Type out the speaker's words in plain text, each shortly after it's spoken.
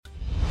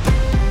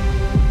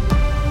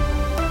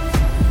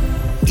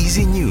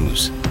Easy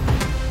News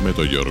με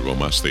τον Γιώργο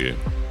Μαστή.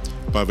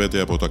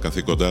 Πάβεται από τα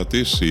καθήκοντά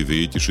της η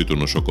διοίκηση του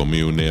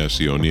νοσοκομείου Νέας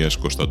Ιωνίας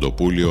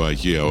Κωνσταντοπούλιο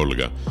Αγία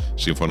Όλγα.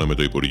 Σύμφωνα με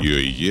το Υπουργείο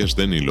Υγείας,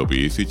 δεν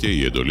υλοποιήθηκε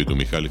η εντολή του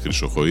Μιχάλη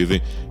Χρυσοχοΐδη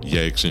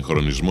για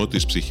εξυγχρονισμό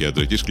της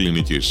ψυχιατρικής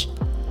κλινικής.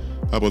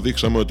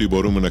 Αποδείξαμε ότι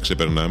μπορούμε να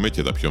ξεπερνάμε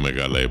και τα πιο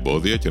μεγάλα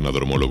εμπόδια και να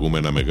δρομολογούμε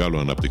ένα μεγάλο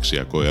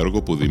αναπτυξιακό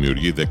έργο που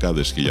δημιουργεί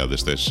δεκάδες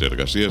χιλιάδες θέσεις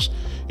εργασίας,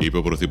 είπε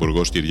ο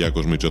Πρωθυπουργός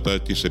Κυριάκος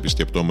Μητσοτάκης,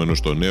 επισκεπτόμενος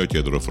το νέο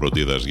κέντρο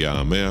φροντίδας για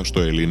ΑΜΕΑ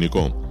στο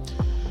Ελληνικό.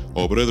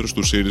 Ο πρόεδρος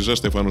του ΣΥΡΙΖΑ,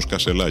 Στέφανος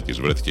Κασελάκης,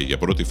 βρέθηκε για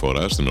πρώτη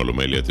φορά στην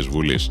Ολομέλεια της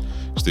Βουλής.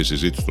 Στη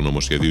συζήτηση του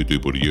νομοσχεδίου του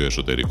Υπουργείου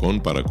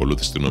Εσωτερικών,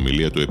 παρακολούθησε την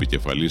ομιλία του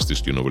επικεφαλής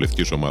της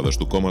κοινοβουλευτικής ομάδας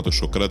του κόμματος,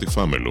 Σωκράτη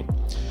Φάμελου.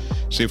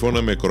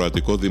 Σύμφωνα με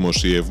κροατικό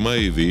δημοσίευμα,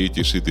 η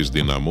διοίκηση της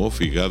Δυναμό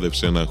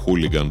φυγάδευσε έναν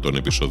χούλιγκαν των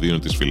επεισοδίων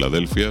της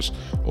Φιλαδέλφειας,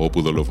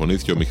 όπου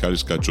δολοφονήθηκε ο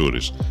Μιχάλης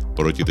Κατσούρης.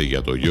 Πρόκειται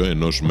για το γιο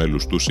ενός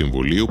μέλους του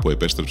Συμβουλίου που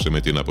επέστρεψε με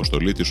την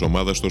αποστολή της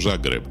ομάδας στο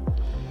Ζάγκρεπ.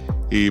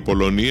 Η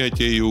Πολωνία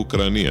και η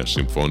Ουκρανία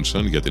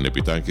συμφώνησαν για την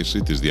επιτάχυνση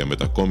της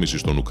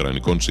διαμετακόμισης των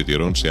ουκρανικών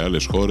σιτηρών σε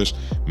άλλες χώρες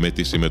με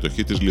τη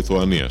συμμετοχή της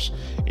Λιθουανίας.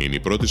 Είναι η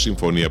πρώτη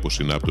συμφωνία που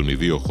συνάπτουν οι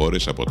δύο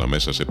χώρες από τα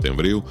μέσα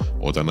Σεπτεμβρίου,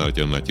 όταν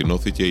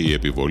ανακοινώθηκε η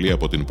επιβολή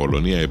από την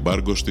Πολωνία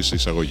εμπάργκο στις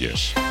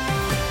εισαγωγές.